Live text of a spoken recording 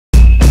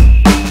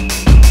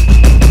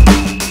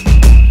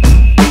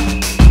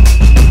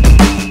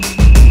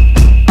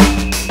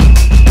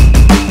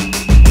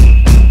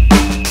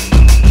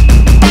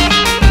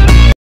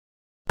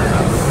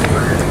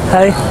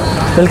Hi,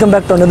 welcome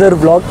back to another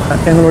vlog.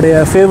 எங்களுடைய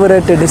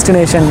favourite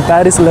destination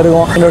பாரிஸில்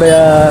இருக்கோம். என்னுடைய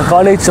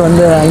காலேஜ்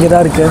வந்து அங்கே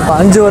தான் இருக்குது.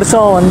 5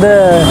 வருஷம் வந்து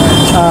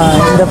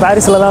இந்த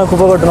பாரிஸில் தான்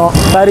குப்பை கொட்டணும்.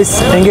 பாரிஸ்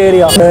எங்கள்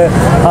ஏரியா.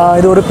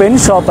 இது ஒரு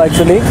பென் ஷாப்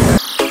ஆக்சுவலி.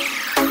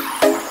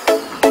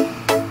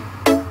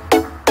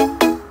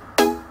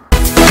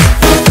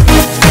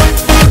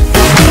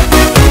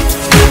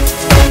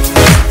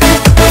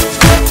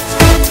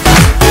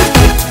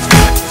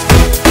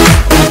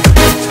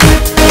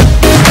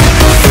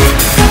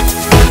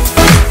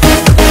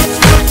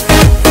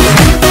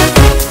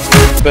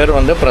 பேர்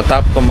வந்து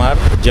பிரதாப் குமார்,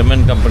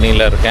 ஜெர்மன்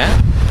கம்பெனியில் இருக்கேன்.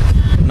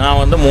 நான்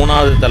வந்து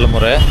 3வது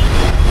தலைமுறை.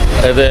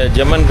 இது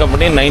German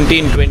company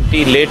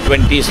 1920 late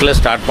 20s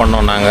start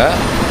பண்ணோம் நாங்கள்.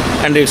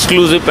 And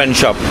exclusive pen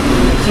shop.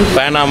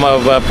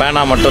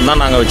 பேனா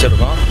மட்டும்தான் நாங்கள்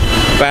வச்சுருக்கோம்.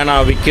 பேனா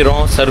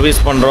விற்கிறோம்,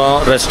 சர்வீஸ் பண்ணுறோம்,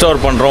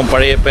 ரெஸ்டோர் பண்ணுறோம்.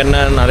 பழைய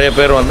பென்னு நிறைய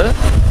பேர் வந்து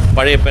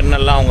பழைய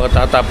பெண்ணெல்லாம் அவங்க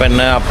தாத்தா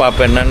பென்னு அப்பா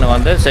பென்னுன்னு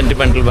வந்து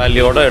சென்டிமெண்டல்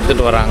வேல்யூவோடு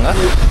எடுத்துகிட்டு வராங்க.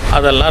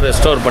 அதெல்லாம்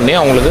ரெஸ்டோர் பண்ணி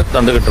அவங்களுக்கு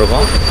தந்துக்கிட்டு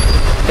இருக்கோம்.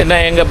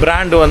 என்ன எங்கள்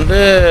பிராண்டு வந்து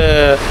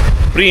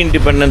ப்ரீ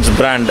இண்டிபெண்டன்ஸ்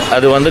பிராண்ட்.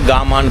 அது வந்து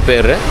காமான்னு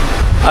பேர்.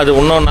 அது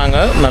இன்னும்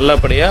நாங்கள்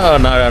நல்லபடியாக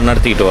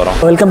நடத்திக்கிட்டு வரோம்.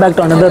 Welcome back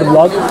to another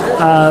vlog.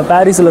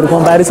 பாரிஸில்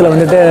இருக்கோம். பாரிஸில்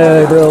வந்துட்டு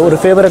இது ஒரு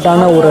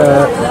ஃபேவரட்டான ஒரு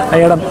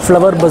இடம்,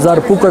 ஃப்ளவர்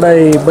பஜார், பூக்கடை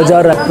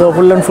பஜார்.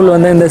 ஃபுல் அண்ட் ஃபுல்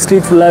வந்து இந்த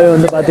ஸ்ட்ரீட் ஃபுல்லாகவே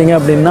வந்து பார்த்திங்க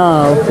அப்படின்னா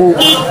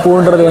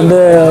பூன்றது வந்து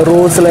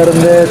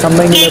ரோஸ்லேருந்து,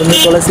 சம்பங்கிலேருந்து,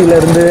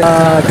 துளசியிலேருந்து,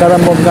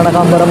 கதம்பம்,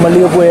 கனகாம்பரம்,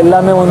 மல்லிகைப்பூ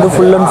எல்லாமே வந்து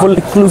ஃபுல் அண்ட் ஃபுல்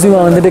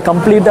எக்ஸ்க்ளூசிவாக வந்துட்டு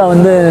கம்ப்ளீட்டாக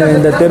வந்து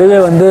இந்த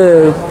தெருவே வந்து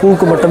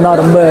பூக்கு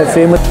மட்டும்தான் ரொம்ப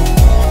ஃபேமஸ்.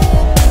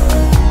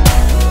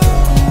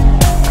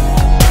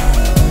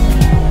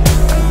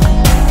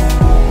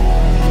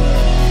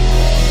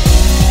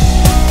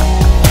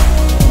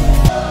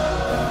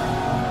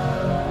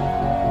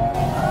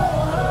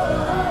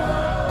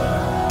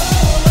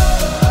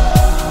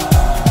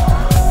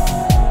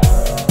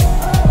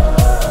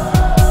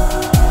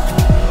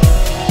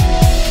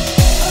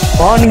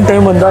 மார்னிங்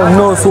டைம் வந்தால்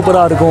இன்னும்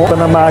சூப்பராக இருக்கும். இப்போ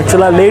நம்ம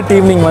ஆக்சுவலாக லேட்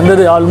ஈவினிங்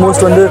வந்தது.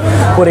 ஆல்மோஸ்ட் வந்து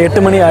ஒரு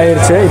 8 மணி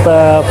ஆயிடுச்சு இப்போ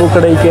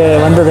பூக்கடைக்கு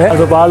வந்தது.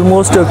 அது இப்போ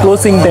ஆல்மோஸ்ட்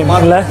க்ளோசிங் டைம்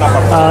இல்லை.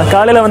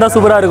 காலையில் வந்தால்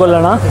சூப்பராக இருக்கும்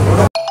இல்லைனா?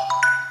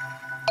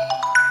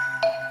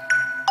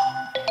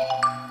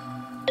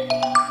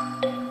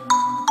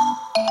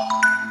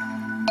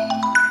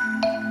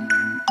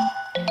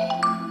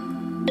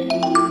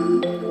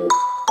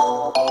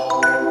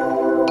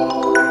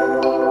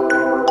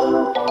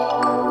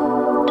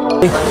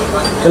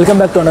 Welcome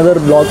back to another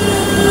vlog.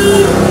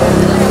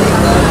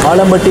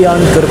 Alampatti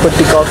on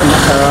கருப்பட்டி காஃபி,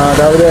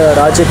 அதாவது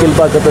ராஜகீழ்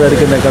பக்கத்தில்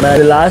இருக்குது இந்த கடை.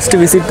 லாஸ்ட்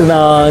விசிட்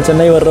நான்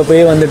சென்னை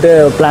வர்றப்போயே வந்துட்டு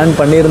பிளான்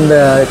பண்ணியிருந்த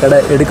கடை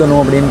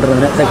எடுக்கணும்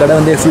அப்படின்றது. இந்த கடை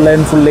வந்து ஃபுல்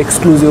அண்ட் ஃபுல்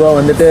எக்ஸ்க்ளூசிவாக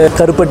வந்துட்டு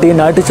கருப்பட்டி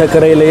நாட்டு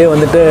சர்க்கரையிலேயே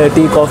வந்துட்டு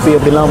டீ காஃபி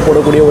அப்படிலாம்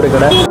போடக்கூடிய ஒரு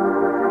கடை.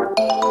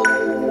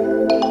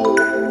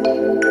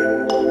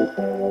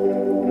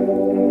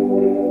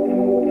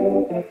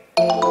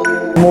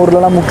 நம்ம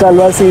ஊர்லலாம்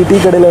முக்கால்வாசி டீ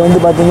கடையில்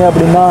வந்து பார்த்திங்க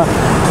அப்படின்னா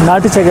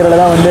நாட்டு சக்கரையில்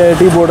தான் வந்து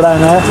டீ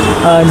போடுறாங்க.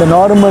 இந்த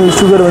நார்மல்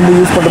சுகர் வந்து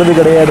யூஸ் பண்ணுறது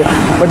கிடையாது.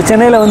 பட்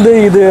சென்னையில் வந்து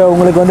இது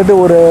உங்களுக்கு வந்துட்டு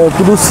ஒரு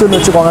புதுசுன்னு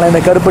வச்சுக்கோங்களேன்.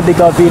 இந்த கருப்பட்டி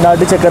காஃபி,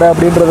 நாட்டு சக்கரை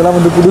அப்படின்றதெல்லாம்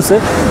வந்து புதுசு.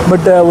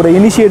 பட் ஒரு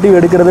இனிஷியேட்டிவ்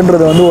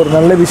எடுக்கிறதுன்றது வந்து ஒரு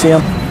நல்ல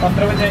விஷயம்.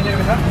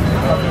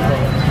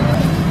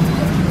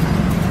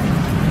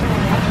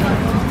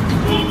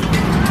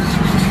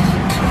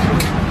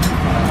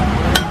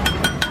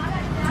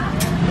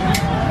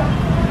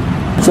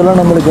 ஆக்சுவலாக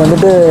நம்மளுக்கு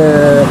வந்துட்டு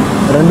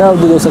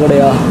 2வது தோசை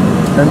கடையா,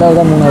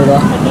 2வதா 3வதா?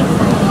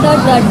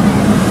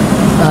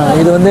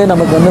 இது வந்து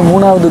நமக்கு வந்து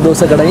 3வது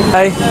தோசை கடை.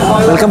 Hi,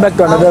 welcome back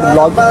to another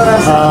vlog.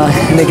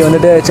 இன்றைக்கி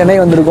வந்துட்டு சென்னை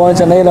வந்திருக்கோம்.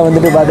 சென்னையில்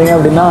வந்துட்டு பார்த்திங்க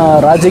அப்படின்னா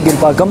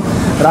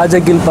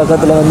ராஜகீழ்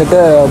பக்கத்தில்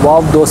வந்துட்டு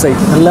வாவ் தோசை.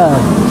 நல்லா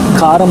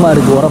காரமாக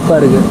இருக்குது, உரப்பாக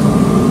இருக்குது.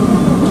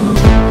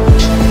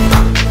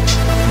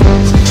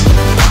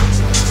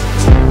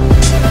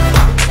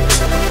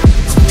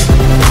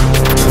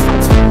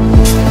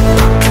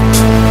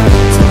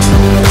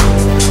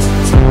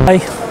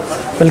 Hi,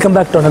 welcome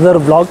back to another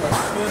vlog.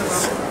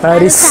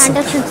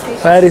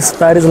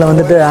 பாரிஸில்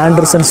வந்துட்டு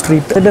ஆண்டர்சன்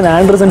ஸ்ட்ரீட்.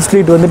 ஆண்டர்சன்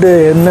ஸ்ட்ரீட் வந்துட்டு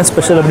என்ன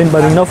ஸ்பெஷல் அப்படின்னு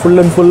பார்த்தீங்கன்னா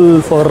full and full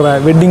for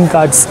wedding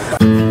cards.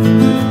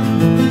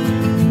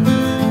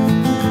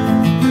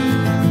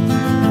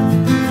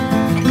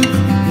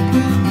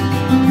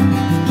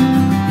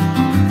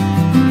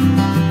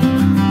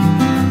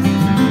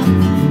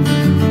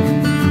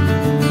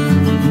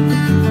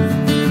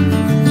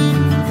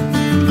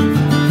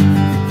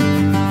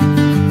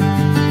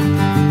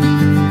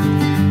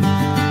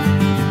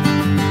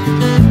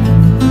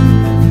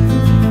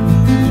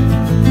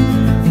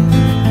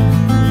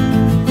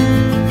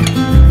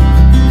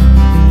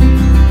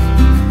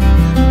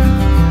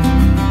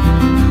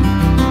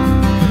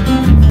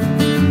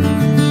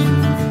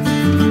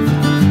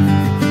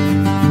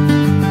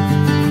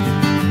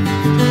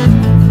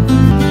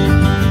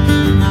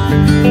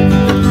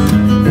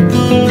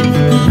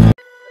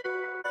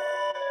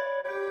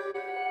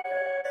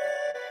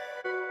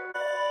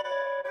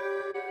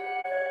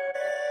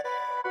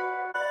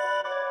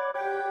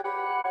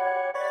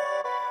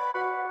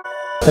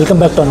 Welcome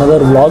back to another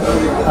vlog.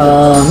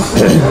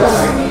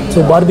 So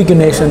Barbecue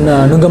Nation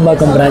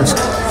Nungambakkam branch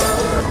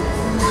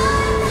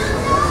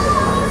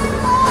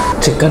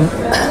chicken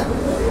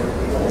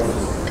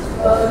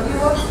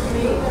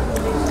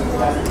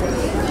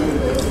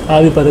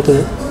ஆவி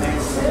பறக்குது.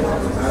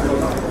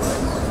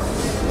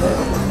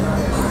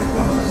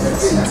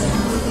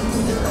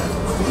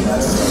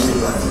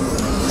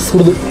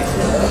 சுடுது.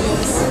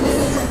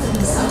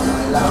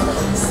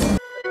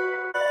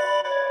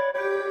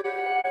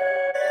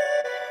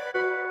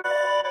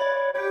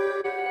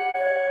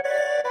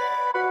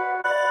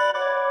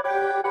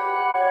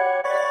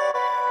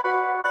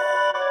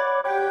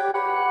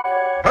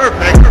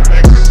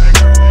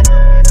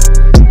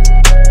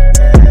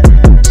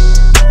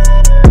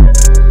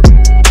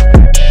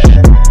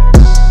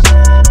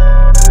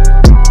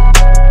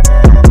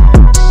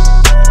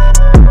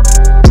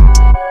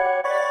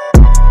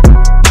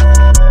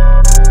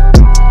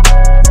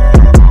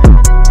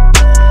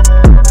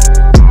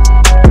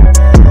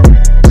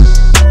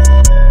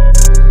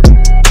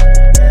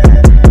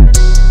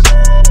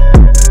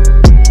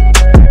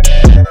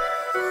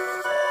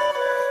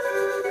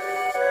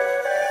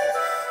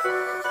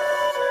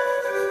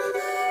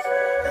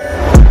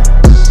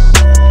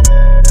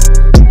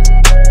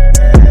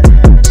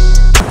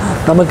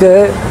 நமக்கு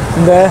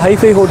இந்த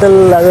ஹைஃபை ஹோட்டல்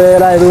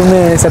அதெல்லாம் எதுவுமே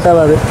செட்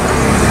ஆகாது.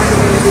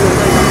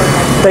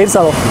 தயிர்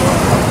சாதம்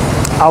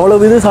அவ்வளோ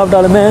இது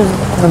சாப்பிட்டாலுமே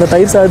அந்த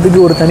தயிர் சாதத்துக்கு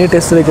ஒரு தனி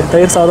டேஸ்ட் இருக்குது.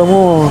 தயிர்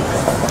சாதமும்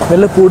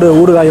வெள்ளைப்பூடு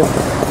ஊறுகாயும்.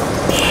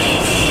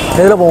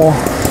 எதில் போவோம்?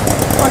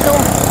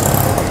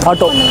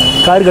 ஆட்டோ.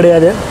 கார்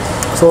கிடையாது.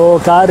 ஸோ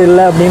கார்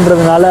இல்லை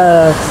அப்படின்றதுனால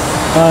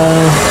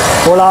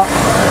ஓலா,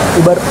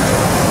 உபர்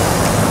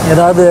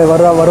ஏதாவது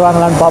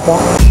வருவாங்களான்னு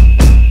பார்ப்போம்.